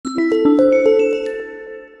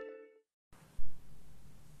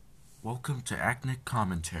Welcome to Acnic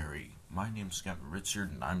Commentary. My name's Kevin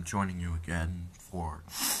Richard, and I'm joining you again for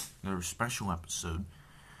another special episode.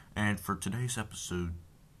 And for today's episode,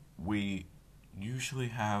 we usually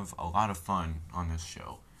have a lot of fun on this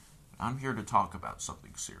show. I'm here to talk about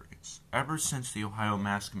something serious. Ever since the Ohio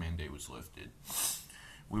mask mandate was lifted,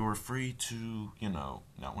 we were free to,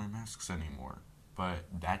 not wear masks anymore. But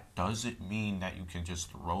that doesn't mean that you can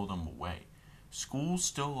just throw them away. Schools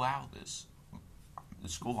still allow this. The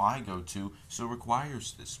school I go to still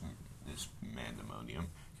requires this mandemonium,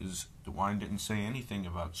 because DeWine didn't say anything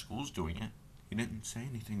about schools doing it. He didn't say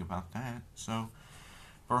anything about that. So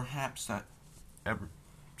perhaps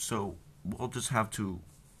so we'll just have to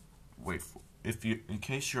wait for. In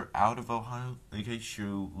case you're out of Ohio, in case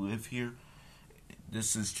you live here,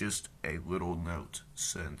 this is just a little note,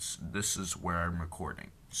 since this is where I'm recording.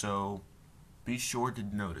 So be sure to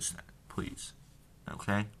notice that, please.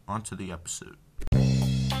 Okay, on to the episode.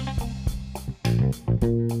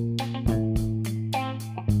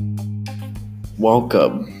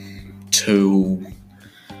 Welcome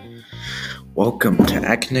to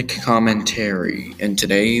Acnic Commentary, and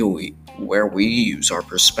today we use our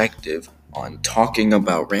perspective on talking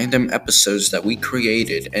about random episodes that we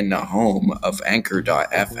created in the home of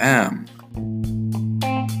Anchor.fm.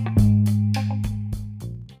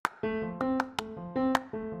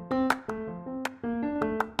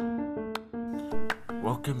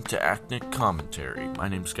 Welcome to Acnic Commentary. My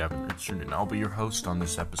name's Gavin Richard, and I'll be your host on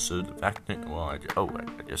this episode of Acnic. I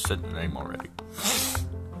just said the name already.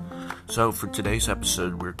 So, for today's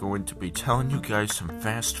episode, we're going to be telling you guys some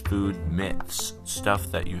fast food myths.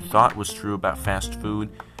 Stuff that you thought was true about fast food,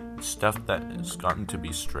 stuff that has gotten to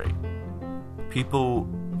be straight.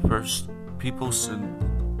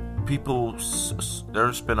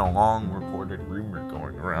 There's been a long reported rumor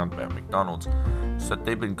going around about McDonald's that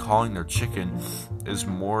they've been calling their chicken is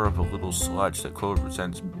more of a little sludge that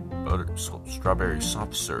represents strawberry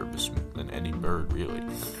soft serve than any bird, really.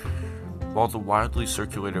 While the widely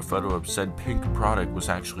circulated photo of said pink product was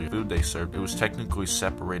actually food they served, it was technically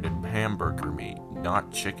separated hamburger meat,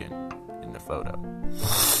 not chicken, in the photo.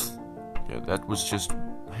 Yeah, that was just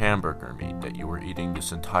hamburger meat that you were eating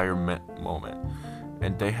this entire moment.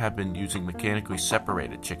 And they have been using mechanically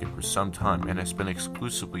separated chicken for some time, and it's been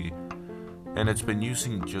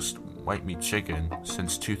using just white meat chicken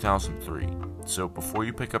since 2003. So before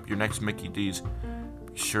you pick up your next Mickey D's,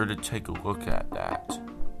 be sure to take a look at that.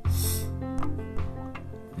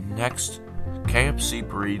 Next, KFC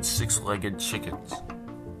breeds six-legged chickens.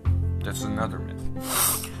 That's another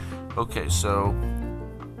myth. Okay, so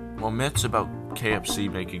while myths about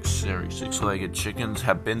KFC making six-legged chickens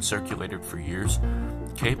have been circulated for years,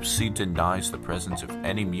 KFC denies the presence of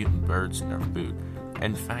any mutant birds in their food.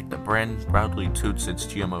 In fact, the brand proudly toots its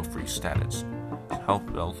GMO-free status. How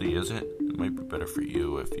healthy is it? It might be better for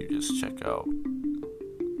you if you just check out.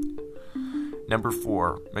 Number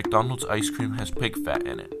 4. McDonald's ice cream has pig fat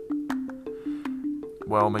in it.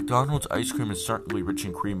 Well, McDonald's ice cream is certainly rich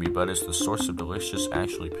and creamy, but is the source of delicious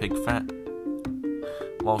actually pig fat?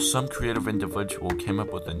 While some creative individual came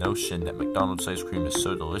up with the notion that McDonald's ice cream is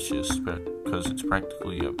so delicious because it's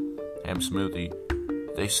practically a ham smoothie,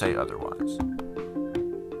 they say otherwise.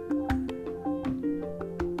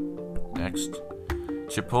 Next,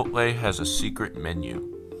 Chipotle has a secret menu.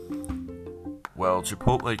 Well,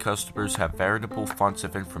 Chipotle customers have veritable fonts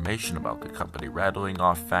of information about the company, rattling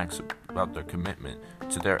off facts about their commitment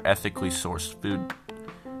to their ethically sourced food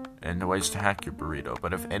and the ways to hack your burrito.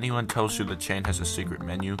 But if anyone tells you the chain has a secret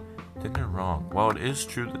menu, then they're wrong. While it is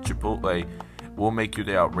true that Chipotle will make you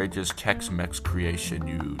the outrageous Tex-Mex creation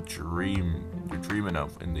you're dreaming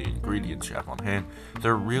of in the ingredients you have on hand,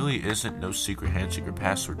 there really isn't no secret handshake or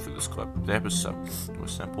password for this club. The episode to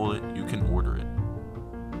assemble it, you can order it.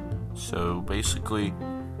 So basically,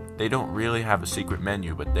 they don't really have a secret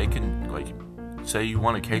menu, but they can, say you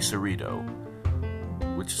want a quesarito,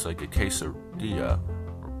 which is like a quesadilla,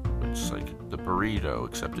 which is like the burrito,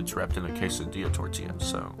 except it's wrapped in a quesadilla tortilla,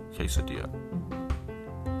 so quesadilla.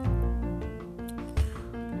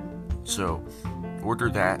 So, order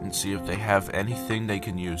that and see if they have anything they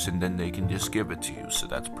can use, and then they can just give it to you, so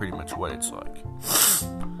that's pretty much what it's like.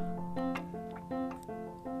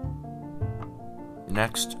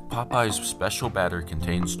 Next, Popeye's special batter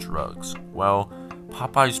contains drugs. Well,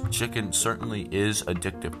 Popeye's chicken certainly is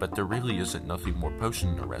addictive, but there really isn't nothing more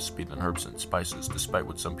potent in a recipe than herbs and spices, despite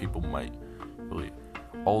what some people might believe.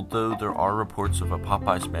 Although there are reports of a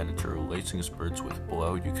Popeye's manager lacing his birds with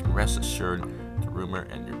blow, you can rest assured the rumor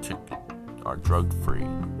and your chicken are drug-free.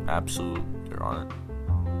 Absolutely, there aren't.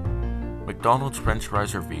 McDonald's French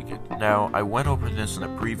fries are vegan. Now, I went over this in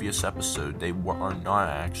a previous episode. They are not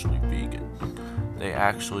actually vegan. They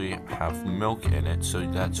actually have milk in it, so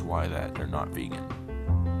that's why they're not vegan.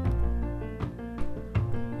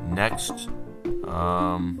 Next,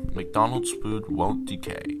 McDonald's food won't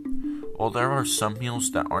decay. While there are some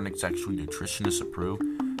meals that aren't exactly nutritionist approved,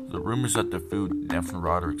 the rumors that the food never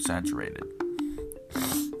rot are exaggerated.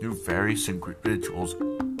 New various individuals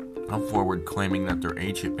come forward claiming that their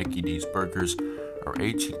aged Mickey D's burgers are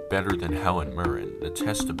aging better than Helen Mirren. The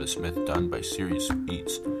test of this myth done by Serious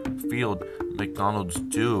Eats revealed McDonald's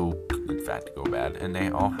do, in fact, go bad, and they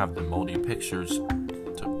all have the moldy pictures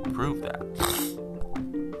to prove that.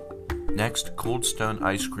 Next, Cold Stone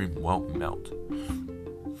ice cream won't melt.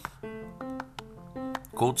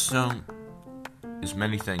 Cold Stone is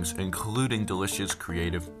many things, including delicious,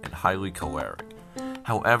 creative, and highly caloric.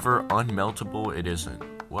 However, unmeltable it isn't.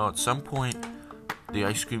 Well, at some point, the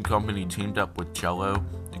ice cream company teamed up with Jell-O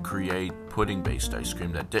to create pudding-based ice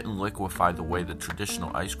cream that didn't liquefy the way the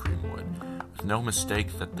traditional ice cream would. With no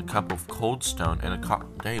mistake that the cup of Cold Stone and a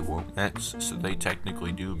cotton day won't mix, so they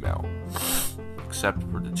technically do melt. Except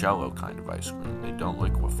for the Jell-O kind of ice cream, they don't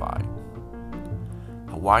liquefy.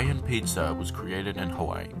 Hawaiian pizza was created in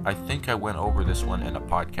Hawaii. I think I went over this one in a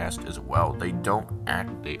podcast as well. They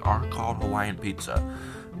are called Hawaiian pizza,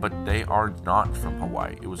 but they are not from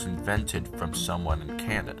Hawaii. It was invented from someone in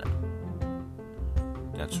Canada.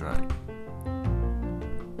 That's right.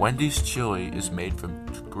 Wendy's chili is made from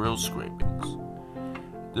grill scrapings.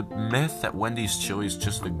 The myth that Wendy's chili is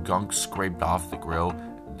just the gunk scraped off the grill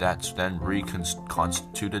that's then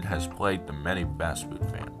reconstituted has plagued the many fast food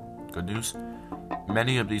fans. Good news?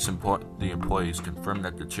 Many of the employees confirm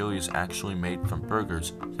that the chili is actually made from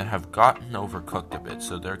burgers that have gotten overcooked a bit,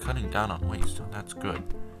 so they're cutting down on waste, so that's good.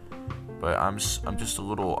 But I'm just a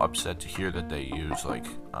little upset to hear that they use,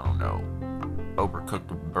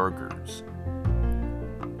 overcooked burgers.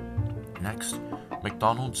 Next,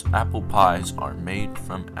 McDonald's apple pies are made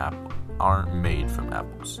from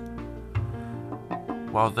apples.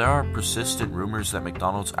 While there are persistent rumors that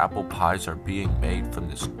McDonald's apple pies are being made from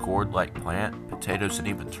this gourd-like plant, potatoes, and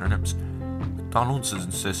even turnips, McDonald's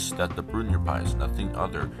insists that the Bruner pie is nothing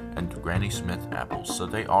other than Granny Smith apples, so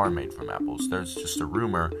they are made from apples. There's just a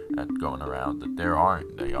rumor that's going around that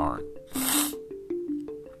they aren't.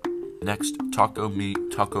 Next,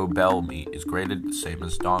 Taco Bell meat is graded the same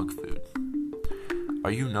as dog food.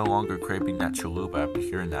 Are you no longer craving that chalupa after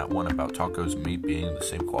hearing that one about Taco's meat being the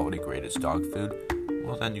same quality grade as dog food?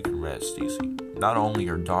 Well, then you can rest easy. Not only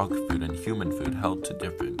are dog food and human food held to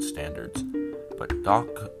different standards, but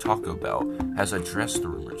Taco Bell has addressed the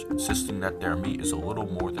rumors, insisting that their meat is a little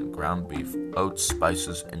more than ground beef, oats,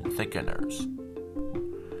 spices, and thickeners.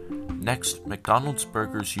 Next, McDonald's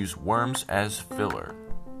burgers use worms as filler.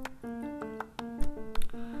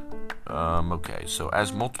 Okay, so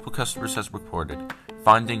as multiple customers has reported,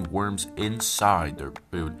 finding worms inside their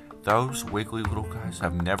food, those wiggly little guys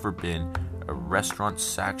have never been a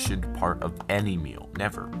restaurant-sanctioned part of any meal.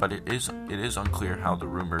 Never. But it is unclear how the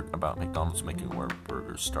rumor about McDonald's making worm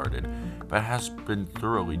burgers started, but it has been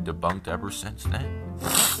thoroughly debunked ever since then.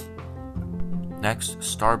 Next,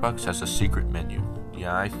 Starbucks has a secret menu.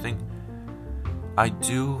 Yeah, I think I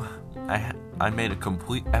do. I made a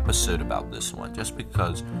complete episode about this one, just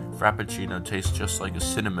because Frappuccino tastes just like a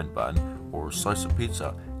cinnamon bun or a slice of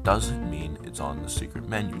pizza doesn't mean it's on the secret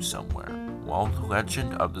menu somewhere. While the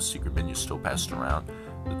legend of the secret menu is still passed around,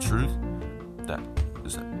 the truth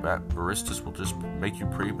is that baristas will just make you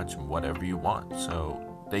pretty much whatever you want.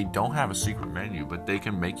 So they don't have a secret menu, but they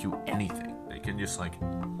can make you anything. They can just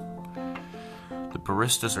the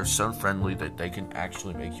baristas are so friendly that they can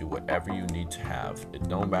actually make you whatever you need to have,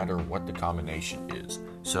 no matter what the combination is.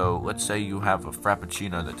 So let's say you have a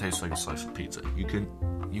Frappuccino that tastes like a slice of pizza.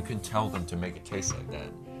 You can tell them to make it taste like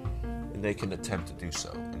that, and they can attempt to do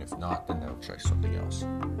so. And if not, then they'll try something else.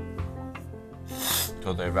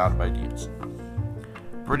 So they're out of ideas.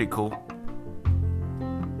 Pretty cool.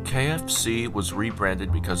 KFC was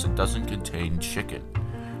rebranded because it doesn't contain chicken.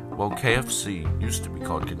 Well, KFC used to be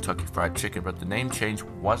called Kentucky Fried Chicken, but the name change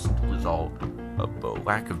wasn't a result of the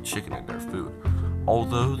lack of chicken in their food.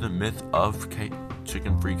 Although the myth of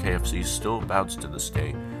chicken-free KFC still abounds to this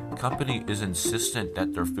day, the company is insistent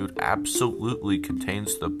that their food absolutely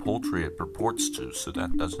contains the poultry it purports to, so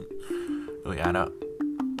that doesn't really add up.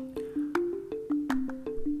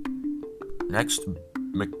 Next,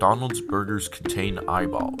 McDonald's burgers contain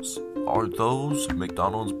eyeballs. Are those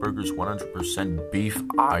McDonald's burgers 100% beef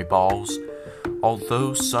eyeballs?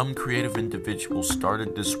 Although some creative individuals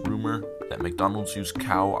started this rumor that McDonald's used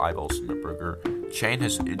cow eyeballs in their burger, chain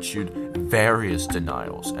has issued various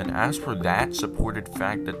denials, and as for that supported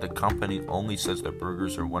fact that the company only says their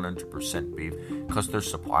burgers are 100% beef because their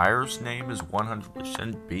supplier's name is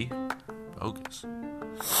 100% beef, bogus.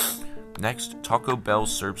 Next, Taco Bell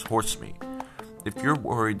serves horse meat. If you're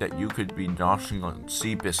worried that you could be noshing on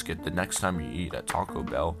Seabiscuit the next time you eat at Taco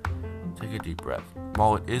Bell, take a deep breath.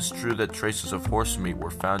 While it is true that traces of horse meat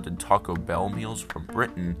were found in Taco Bell meals from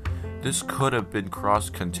Britain, this could have been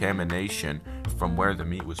cross-contamination from where the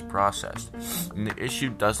meat was processed, and the issue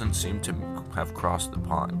doesn't seem to have crossed the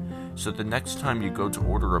pond. So the next time you go to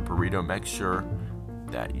order a burrito, make sure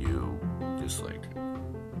that you just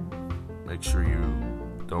make sure you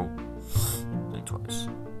don't think twice.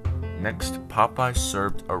 Next, Popeyes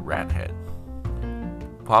served a rat head.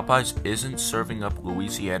 Popeyes isn't serving up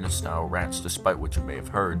Louisiana-style rats, despite what you may have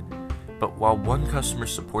heard, but while one customer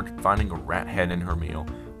supported finding a rat head in her meal,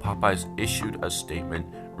 Popeyes issued a statement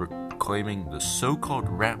claiming the so-called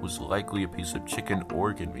rat was likely a piece of chicken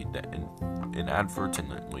organ meat that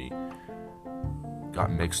inadvertently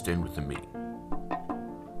got mixed in with the meat.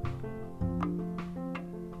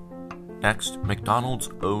 Next, McDonald's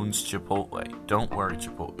owns Chipotle. Don't worry,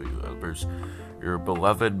 Chipotle lovers. Your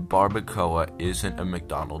beloved barbacoa isn't a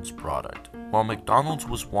McDonald's product. While McDonald's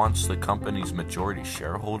was once the company's majority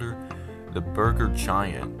shareholder, the burger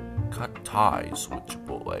giant cut ties with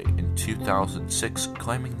Chipotle in 2006,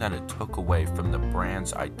 claiming that it took away from the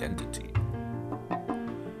brand's identity.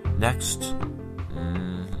 Next,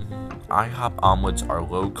 IHOP omelets are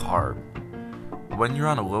low carb. When you're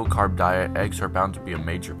on a low-carb diet, eggs are bound to be a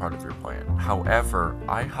major part of your plan. However,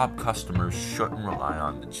 IHOP customers shouldn't rely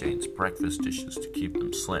on the chain's breakfast dishes to keep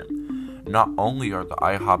them slim. Not only are the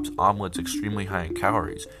IHOP's omelets extremely high in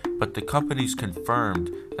calories, but the company's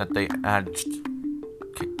confirmed that they add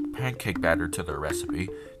pancake batter to their recipe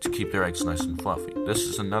to keep their eggs nice and fluffy. This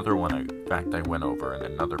is another fact I went over in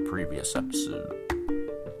another previous episode.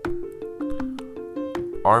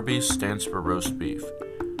 Arby's stands for roast beef.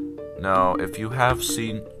 Now, if you have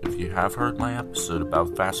heard my episode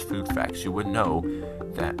about fast food facts, you would know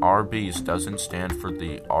that Arby's doesn't stand for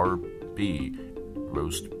the RB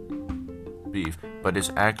roast beef, but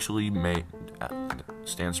actually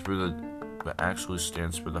stands for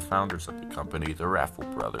the founders of the company, the Raffle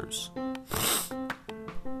Brothers.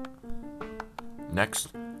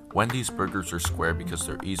 Next, Wendy's burgers are square because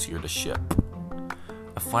they're easier to ship.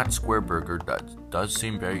 A flat square burger does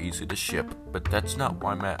seem very easy to ship, but that's not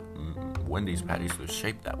why Wendy's patties are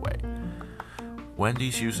shaped that way.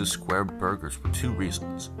 Wendy's uses square burgers for two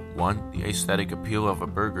reasons. One, the aesthetic appeal of a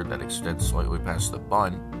burger that extends slightly past the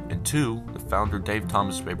bun, and two, the founder Dave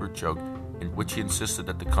Thomas' favorite joke, in which he insisted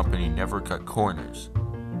that the company never cut corners.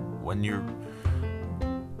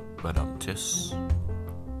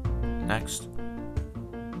 Next,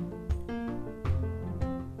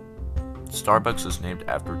 Starbucks is named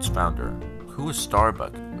after its founder. Who is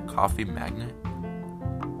Starbucks? A coffee magnate?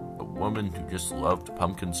 A woman who just loved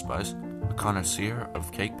pumpkin spice? A connoisseur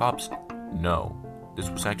of cake pops? No. This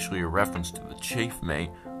was actually a reference to the chief mate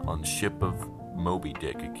on the ship of Moby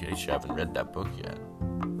Dick, in case you haven't read that book yet.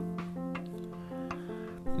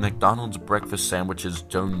 McDonald's breakfast sandwiches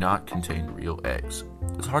do not contain real eggs.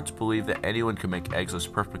 It's hard to believe that anyone can make eggs as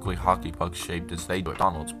perfectly hockey puck shaped as they do at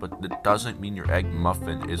McDonald's, but that doesn't mean your egg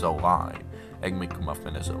muffin is a lie. Egg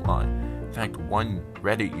McMuffin is a lie. In fact, one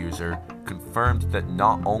Reddit user confirmed that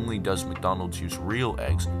not only does McDonald's use real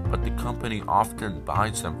eggs, but the company often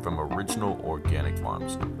buys them from original organic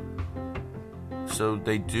farms. So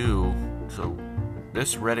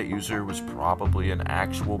this Reddit user was probably an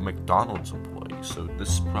actual McDonald's employee, so this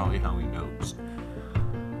is probably how he knows.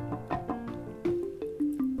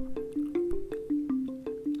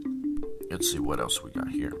 Let's see what else we got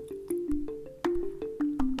here.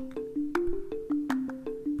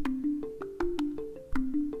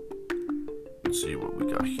 Let's see what we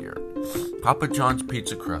got here. Papa John's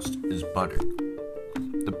pizza crust is buttered.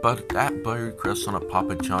 That buttered crust on a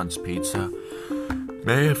Papa John's pizza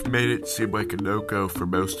may have made it seem like a no-go for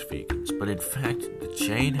most vegans, but in fact, the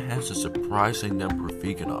chain has a surprising number of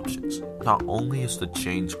vegan options. Not only is the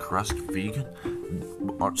chain's crust vegan,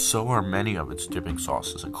 so are many of its dipping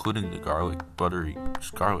sauces, including the buttery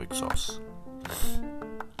garlic sauce.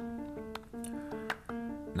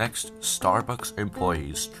 Next, Starbucks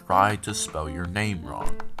employees try to spell your name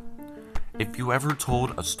wrong. If you ever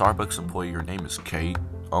told a Starbucks employee your name is Kate,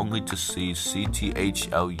 only to see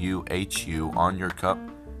CTHLUHU on your cup,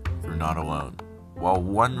 you're not alone. While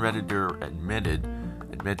one Redditor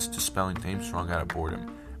admits to spelling names wrong out of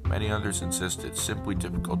boredom, many others insist it's simply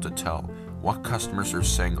difficult to tell what customers are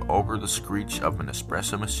saying over the screech of an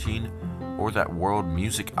espresso machine or that world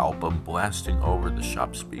music album blasting over the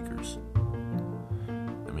shop speakers.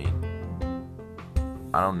 I mean,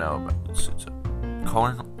 I don't know, but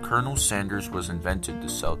Colonel Sanders was invented to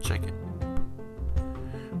sell chicken.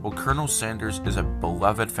 Well, Colonel Sanders is a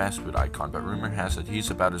beloved fast food icon, but rumor has it he's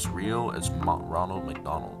about as real as Ronald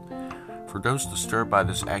McDonald. For those disturbed by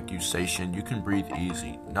this accusation, you can breathe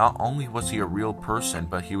easy. Not only was he a real person,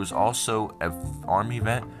 but he was also an Army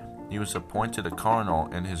vet. He was appointed a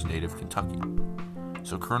colonel in his native Kentucky.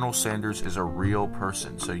 So Colonel Sanders is a real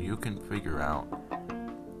person, so you can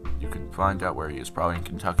find out where he is, probably in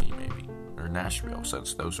Kentucky maybe, or Nashville,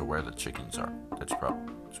 since those are where the chickens are. That's where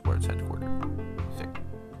it's headquartered, I think.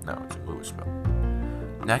 No, it's in Louisville.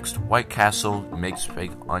 Next, White Castle makes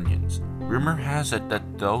fake onions. Rumor has it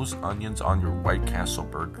that those onions on your White Castle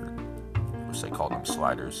burger, which they call them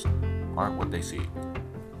sliders, aren't what they see.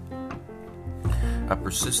 A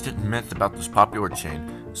persistent myth about this popular chain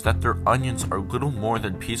is that their onions are little more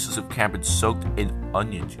than pieces of cabbage soaked in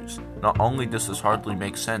onion juice. Not only does this hardly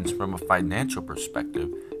make sense from a financial perspective,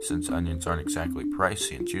 since onions aren't exactly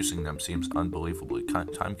pricey and juicing them seems unbelievably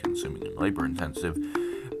time-consuming and labor-intensive,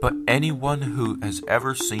 but anyone who has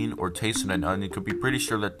ever seen or tasted an onion could be pretty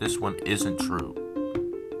sure that this one isn't true.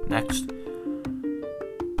 Next,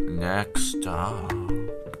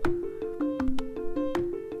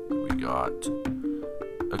 we got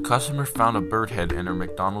a customer found a bird head in her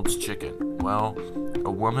McDonald's chicken. Well, a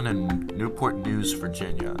woman in Newport News,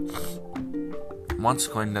 Virginia, once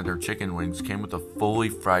claimed that her chicken wings came with a fully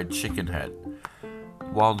fried chicken head.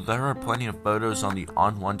 While there are plenty of photos on the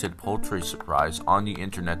unwanted poultry surprise on the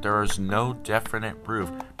internet, there is no definite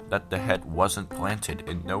proof that the head wasn't planted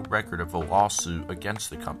and no record of a lawsuit against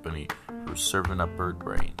the company for serving up bird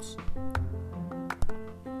brains.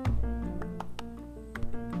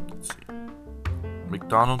 Let's see.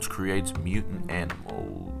 McDonald's creates mutant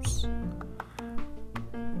animals.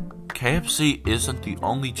 KFC isn't the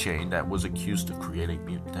only chain that was accused of creating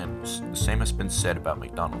mutant animals. The same has been said about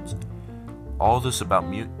McDonald's. All this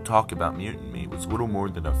talk about mutant meat was little more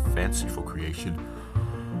than a fanciful creation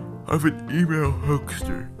of an email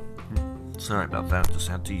hoaxer. Sorry about that, just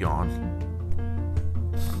had to yawn.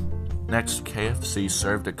 Next, KFC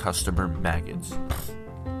served a customer maggots.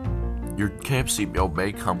 Your KFC meal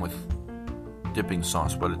may come with dipping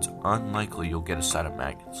sauce, but it's unlikely you'll get a side of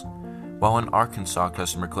maggots. While an Arkansas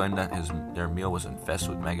customer claimed that their meal was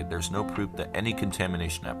infested with maggot, there's no proof that any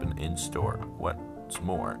contamination happened in store. What's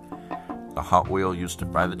more, the hot oil used to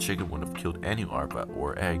fry the chicken would have killed any larvae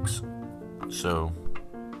or eggs, so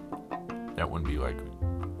that wouldn't be likely.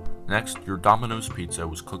 Next, your Domino's pizza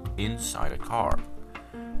was cooked inside a car.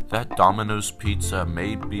 That Domino's pizza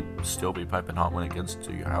may still be piping hot when it gets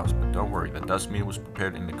to your house, but don't worry, that doesn't mean it was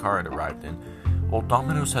prepared in the car it arrived in. Well,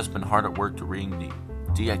 Domino's has been hard at work to ring the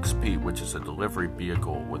DXP, which is a delivery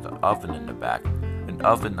vehicle with an oven in the back, an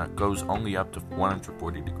oven that goes only up to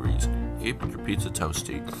 140 degrees, keeping your pizza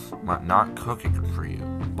toasty, but not cooking it for you,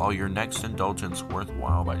 while your next indulgence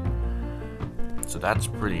worthwhile. So that's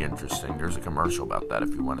pretty interesting. There's a commercial about that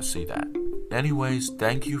if you want to see that. Anyways,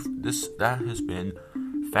 thank you. That has been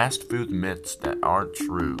fast food myths that aren't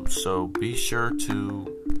true. So be sure to,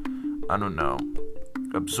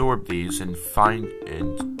 absorb these and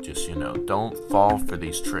just, don't fall for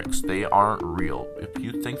these tricks. They aren't real. If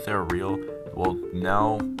you think they're real, well,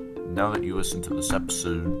 now that you listen to this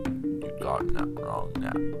episode, you've gotten that wrong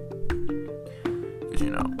now. Because,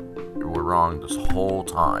 you were wrong this whole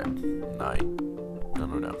time. No.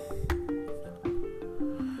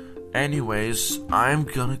 Anyways, I'm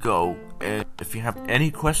gonna go. And if you have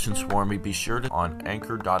any questions for me, be sure to on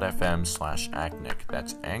anchor.fm/acnic.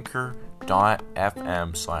 That's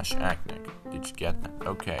anchor.fm/acnic. Did you get that?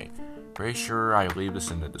 Okay. Pretty sure I leave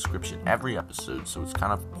this in the description every episode, so it's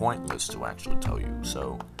kind of pointless to actually tell you.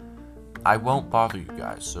 So I won't bother you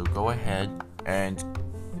guys. So go ahead and,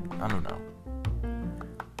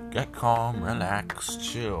 get calm, relax,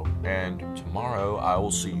 chill. And tomorrow I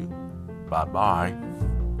will see you. Bye-bye.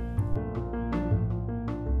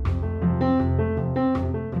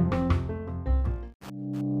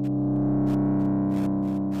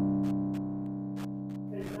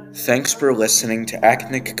 Thanks for listening to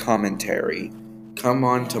Acnic Commentary. Come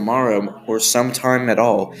on tomorrow or sometime at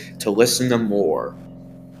all to listen to more.